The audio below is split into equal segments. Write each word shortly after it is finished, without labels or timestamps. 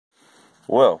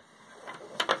Well,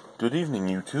 good evening,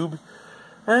 YouTube,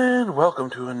 and welcome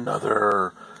to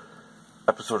another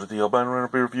episode of the Albino Runner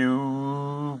Beer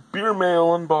Review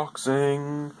Beermail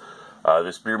unboxing.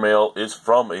 This Beermail is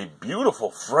from a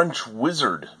beautiful French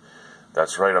wizard.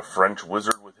 That's right, a French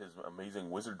wizard with his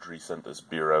amazing wizardry sent this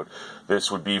beer out.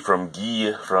 This would be from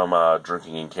Guy from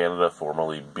Drinking in Canada,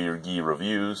 formerly Beer Guy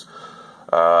Reviews.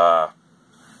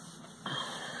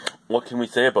 What can we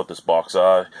say about this box?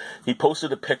 He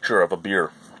posted a picture of a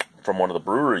beer from one of the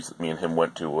breweries that me and him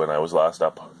went to when I was last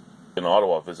up in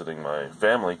Ottawa visiting my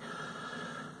family.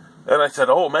 And I said,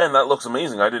 "Oh man, that looks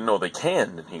amazing. I didn't know they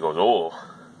canned." And he goes, "Oh,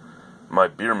 my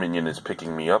beer minion is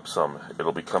picking me up some.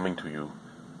 It'll be coming to you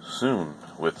soon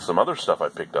with some other stuff I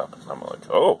picked up." And I'm like,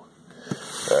 "Oh,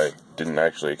 I didn't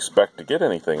actually expect to get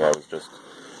anything. I was just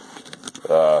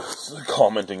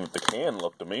commenting that the can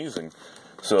looked amazing."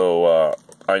 So,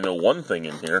 I know one thing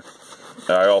in here.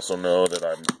 I also know that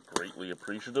I'm greatly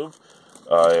appreciative.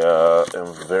 I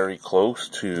am very close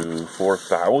to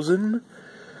 4,000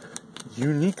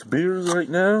 unique beers right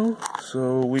now.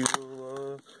 So we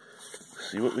will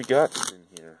see what we got in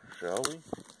here, shall we?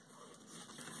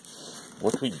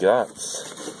 What we got?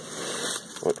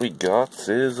 What we got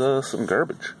is some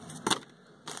garbage.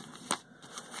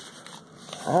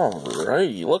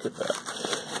 Alrighty, look at that.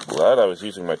 Glad I was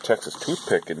using my Texas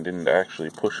toothpick and didn't actually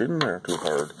push in there too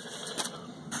hard.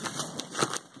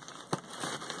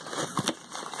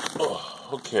 Oh,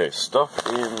 okay, stuff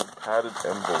in padded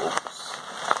envelopes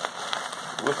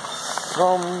with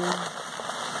some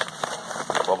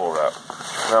bubble wrap.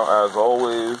 Now, as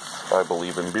always, I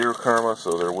believe in beer karma,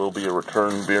 so there will be a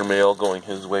return beer mail going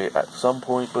his way at some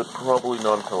point, but probably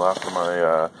not until after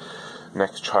my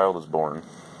next child is born.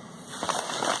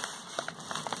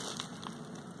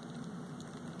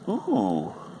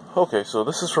 Ooh, okay, so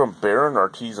this is from Baron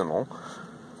Artisanal.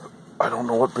 I don't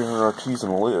know what Baron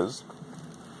Artisanal is.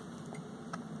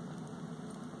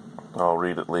 I'll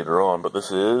read it later on, but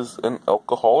this is an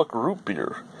alcoholic root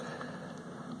beer.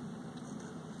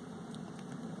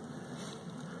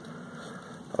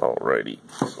 Alrighty,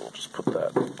 so we'll just put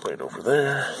that right over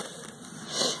there.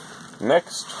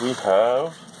 Next, we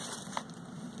have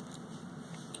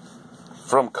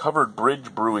from Covered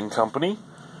Bridge Brewing Company,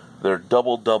 their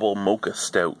Double Mocha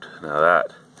Stout. Now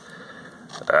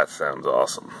that sounds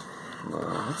awesome.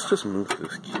 Let's just move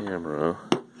this camera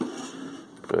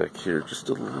back here just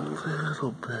a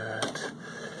little bit.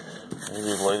 Maybe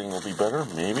the lighting will be better,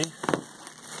 maybe.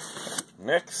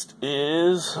 Next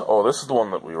is, this is the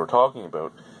one that we were talking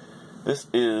about. This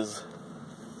is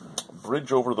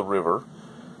Bridge Over the River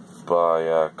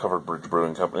by Covered Bridge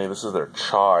Brewing Company. This is their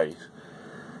chai.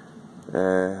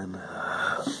 And,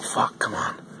 come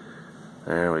on.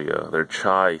 There we go. Their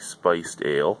chai spiced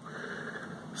ale.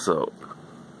 So,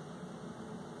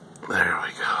 there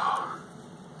we go.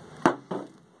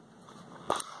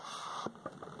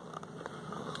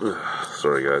 Ugh,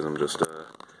 sorry guys, I'm just,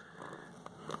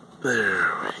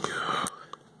 there we go.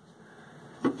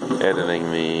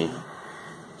 Editing the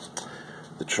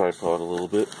tripod a little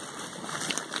bit.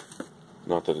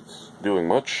 Not that it's doing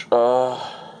much.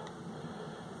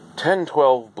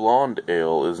 1012 Blonde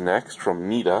Ale is next from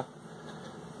Nita.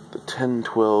 The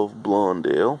 1012 Blonde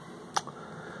Ale.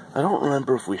 I don't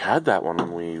remember if we had that one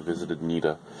when we visited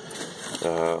Nita.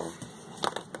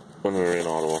 When we were in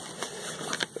Ottawa.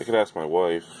 I could ask my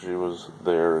wife. She was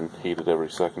there and hated every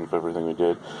second of everything we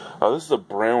did. This is a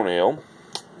brown ale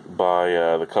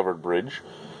by the Covered Bridge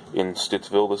in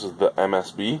Stittsville. This is the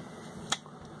MSB.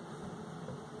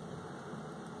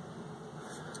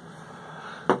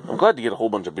 I'm glad to get a whole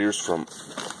bunch of beers from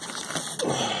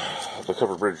the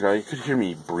Covered Bridge. Now, you could hear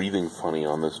me breathing funny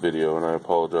on this video, and I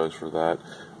apologize for that.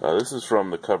 This is from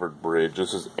the Covered Bridge.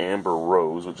 This is Amber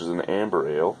Rose, which is an amber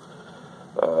ale.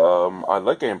 I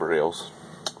like amber ales.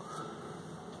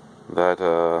 That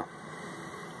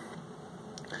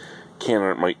can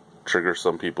art might trigger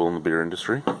some people in the beer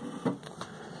industry.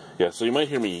 Yeah, so you might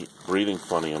hear me breathing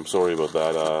funny. I'm sorry about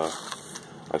that.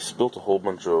 I spilt a whole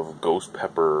bunch of ghost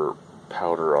pepper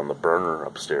powder on the burner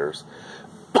upstairs.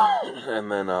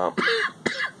 And then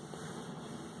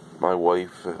my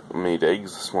wife made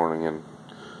eggs this morning, and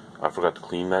I forgot to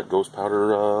clean that ghost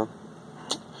powder off,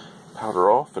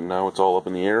 and now it's all up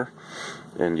in the air.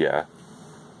 And yeah,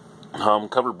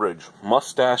 Covered Bridge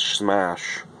Mustache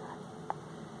Smash,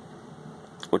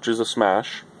 which is a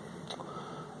smash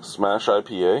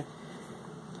IPA.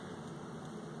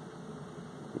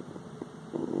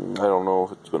 I don't know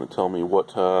if it's going to tell me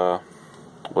what's the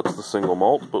single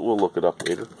malt, but we'll look it up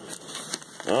later.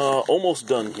 Almost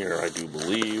done here, I do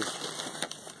believe.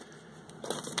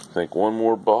 I think one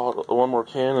more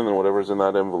can, and then whatever's in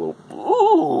that envelope. Ooh,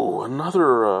 Ooh,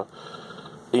 another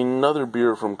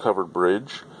beer from Covered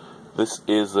Bridge. This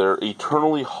is their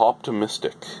Eternally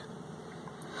Hoptimistic.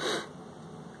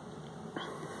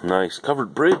 Nice.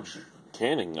 Covered Bridge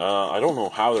canning. I don't know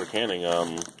how they're canning.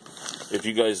 If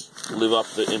you guys live up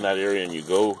in that area and you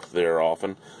go there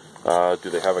often, do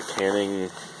they have a canning?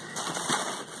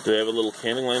 Do they have a little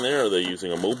canning line there? Are they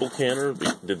using a mobile canner?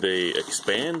 Did they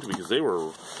expand? Because they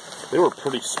were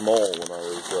pretty small when I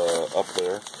was up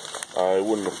there. I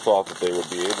wouldn't have thought that they would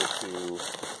be able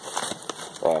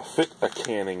to fit a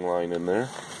canning line in there.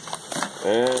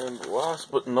 And last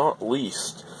but not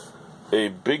least, a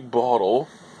big bottle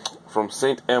from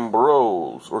St.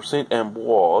 Ambrose, or St.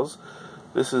 Ambroise.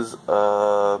 This is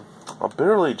a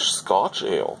barrel-aged Scotch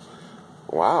ale.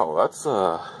 Wow, that's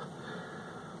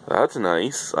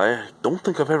nice. I don't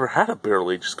think I've ever had a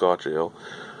barrel-aged Scotch ale.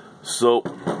 So,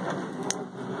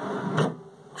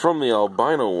 from the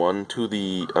albino one to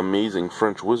the amazing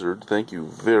French wizard, thank you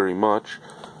very much.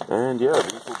 And yeah,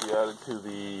 these will be added to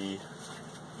the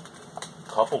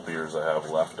couple beers I have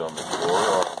left on the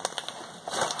floor.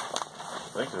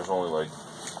 I think there's only like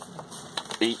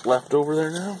 8 left over there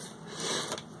now.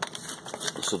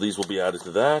 So these will be added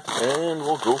to that, and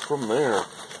we'll go from there.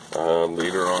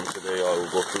 Later on today, I will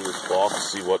go through this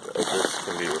box, see what of this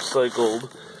can be recycled,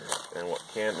 and what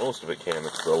can't. Most of it can.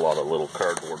 It's a lot of little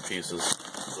cardboard pieces,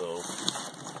 so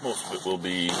most of it will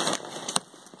be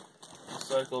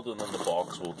recycled, and then the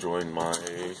box will join my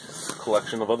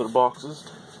collection of other boxes.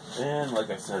 And like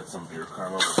I said, some beer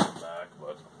karma will come back,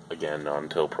 but again, not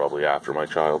until probably after my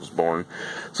child is born.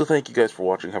 So thank you guys for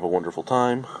watching. Have a wonderful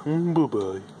time.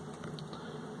 Bye-bye.